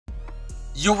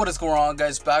Yo, what is going on,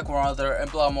 guys? Back with another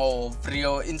Emblemo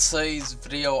video. In today's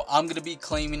video, I'm gonna be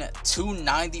claiming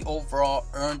 290 overall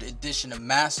earned edition of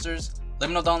masters. Let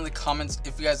me know down in the comments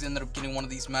if you guys ended up getting one of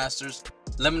these masters.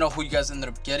 Let me know who you guys ended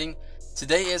up getting.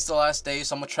 Today is the last day,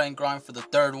 so I'm gonna try and grind for the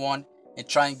third one and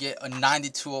try and get a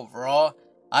 92 overall.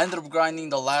 I ended up grinding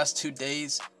the last 2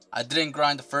 days. I didn't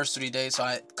grind the first 3 days, so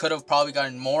I could have probably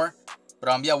gotten more.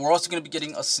 But yeah, we're also gonna be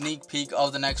getting a sneak peek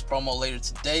of the next promo later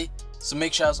today. So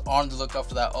make sure you guys are on the lookout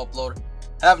for that upload.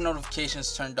 Have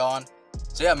notifications turned on.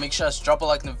 So yeah, make sure you guys drop a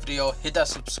like in the video. Hit that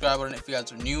subscribe button if you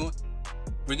guys are new.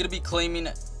 We're going to be claiming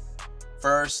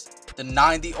first the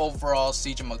 90 overall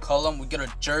CJ McCollum. We get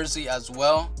a jersey as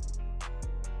well.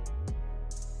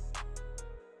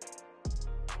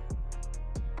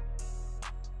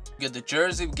 We get the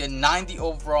jersey. We get 90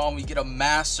 overall. And we get a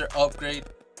master upgrade.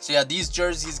 So yeah, these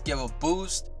jerseys give a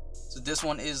boost. So this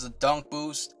one is a dunk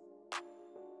boost.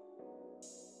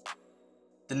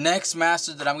 The next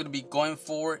master that I'm going to be going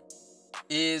for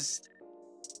is,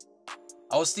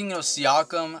 I was thinking of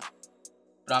Siakam,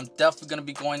 but I'm definitely going to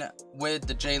be going with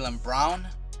the Jaylen Brown.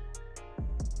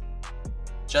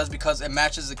 Just because it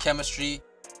matches the chemistry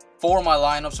for my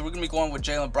lineup. So we're going to be going with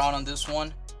Jaylen Brown on this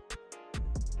one.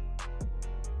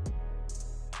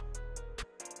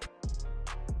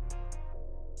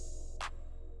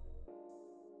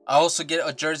 I also get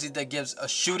a jersey that gives a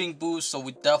shooting boost, so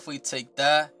we definitely take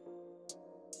that.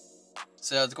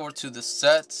 So let's go over to the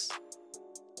sets.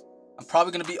 I'm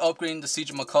probably going to be upgrading the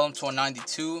CJ McCollum to a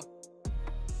 92.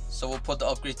 So we'll put the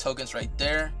upgrade tokens right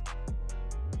there.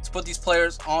 Let's put these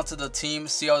players onto the team.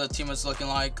 See how the team is looking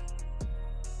like.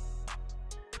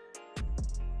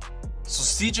 So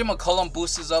CJ McCollum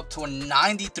boosts up to a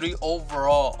 93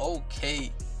 overall.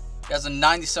 Okay. He has a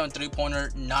 97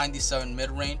 three-pointer, 97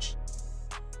 mid-range.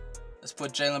 Let's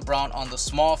put Jaylen Brown on the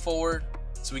small forward.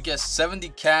 So we get 70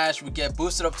 cash. We get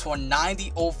boosted up to a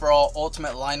 90 overall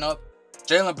ultimate lineup.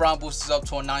 Jaylen Brown boosts up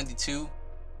to a 92.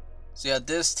 So yeah,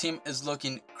 this team is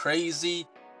looking crazy.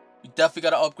 We definitely got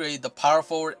to upgrade the power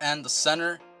forward and the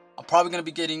center. I'm probably going to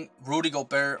be getting Rudy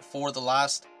Gobert for the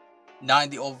last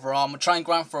 90 overall. I'm going to try and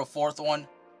grind for a fourth one.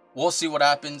 We'll see what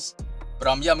happens. But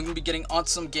yeah, I'm going to be getting on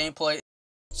some gameplay.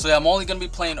 So yeah, I'm only going to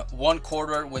be playing one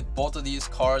quarter with both of these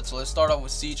cards. So let's start off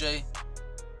with CJ.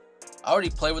 I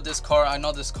already played with this card. I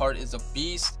know this card is a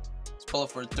beast. Let's pull it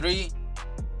for 3.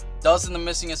 Does in the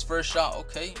missing his first shot.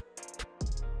 Okay.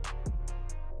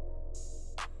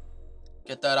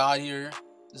 Get that out here.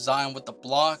 Zion with the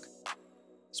block.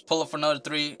 Let's pull it for another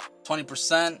 3.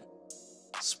 20%.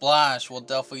 Splash. We'll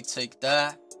definitely take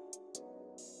that.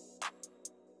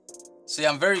 So yeah,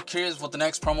 I'm very curious what the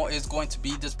next promo is going to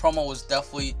be. This promo was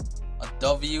definitely a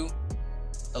W.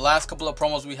 The last couple of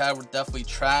promos we had were definitely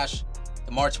trash.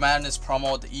 The March Madness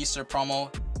promo, the Easter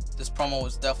promo. This promo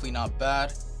was definitely not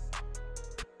bad.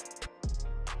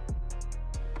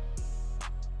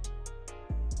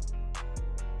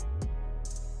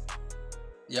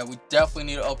 Yeah, we definitely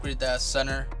need to upgrade that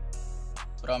center.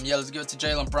 But yeah, let's give it to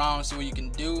Jaylen Brown, see what you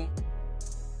can do.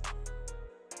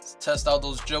 Let's test out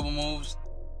those dribble moves.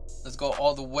 Let's go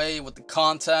all the way with the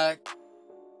contact.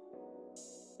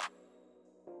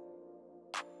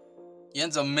 He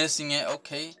ends up missing it.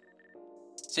 Okay.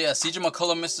 So yeah, CJ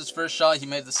McCollum missed his first shot. He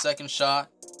made the second shot.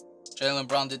 Jaylen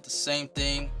Brown did the same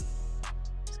thing.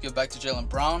 Let's give it back to Jaylen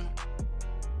Brown.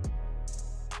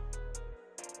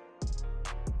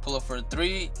 Pull up for a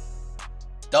 3.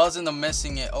 Does end up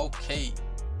missing it. Okay.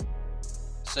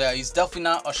 So yeah, he's definitely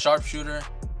not a sharpshooter.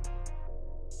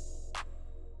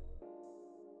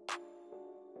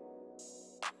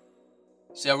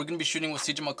 So yeah, we're going to be shooting with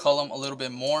CJ McCollum a little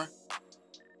bit more.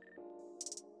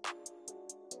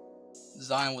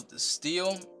 Zion with the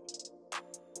steal.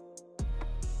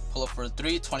 Pull up for a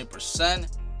 3,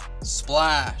 20%.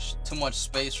 Splash. Too much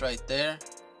space right there.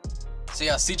 So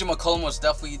yeah, CJ McCollum was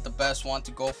definitely the best one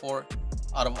to go for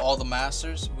out of all the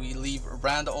masters. We leave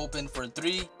Randall open for a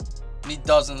 3, and he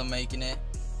does end up making it.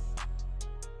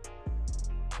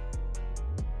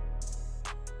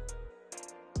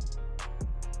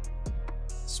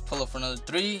 Let's pull up for another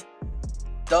 3.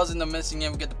 Does end up missing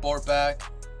it. We get the board back.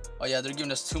 Oh yeah, they're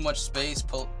giving us too much space.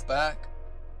 Pull it back.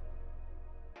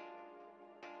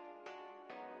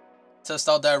 Test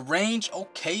out that range.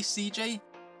 Okay, CJ.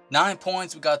 9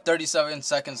 points. We got 37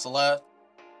 seconds left.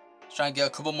 Trying to get a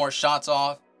couple more shots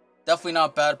off. Definitely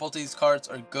not bad. Both of these cards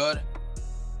are good.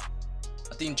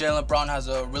 I think Jaylen Brown has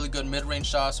a really good mid-range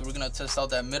shot, so we're going to test out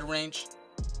that mid-range.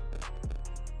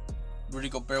 Rudy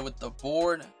Gobert with the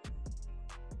board.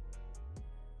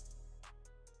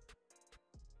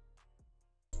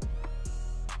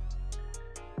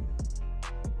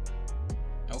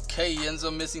 Okay, he ends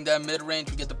up missing that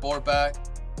mid-range. We get the board back.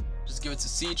 Just give it to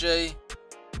CJ.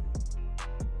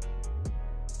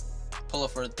 Pull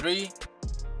up for a 3.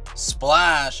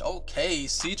 Splash. Okay,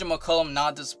 CJ McCollum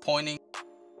not disappointing.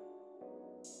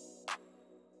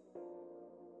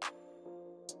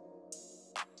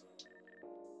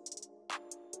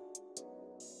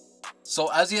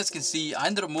 So as you guys can see, I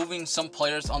ended up moving some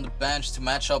players on the bench to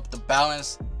match up the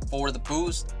balance for the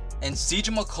boost. And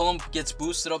CJ McCollum gets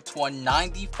boosted up to a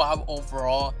 95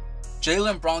 overall.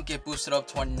 Jaylen Brown gets boosted up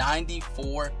to a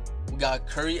 94. We got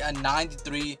Curry at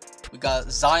 93. We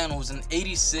got Zion, who's an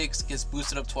 86, gets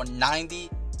boosted up to a 90.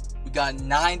 We got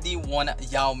 91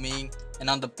 Yao Ming.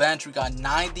 And on the bench, we got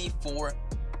 94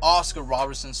 Oscar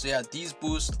Robertson. So yeah, these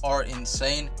boosts are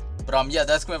insane. But yeah,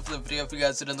 that's going for the video. If you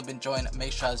guys did end up enjoying it,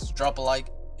 make sure to drop a like,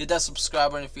 hit that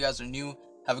subscribe button if you guys are new.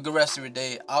 Have a good rest of your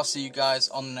day. I'll see you guys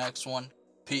on the next one.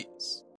 Peace.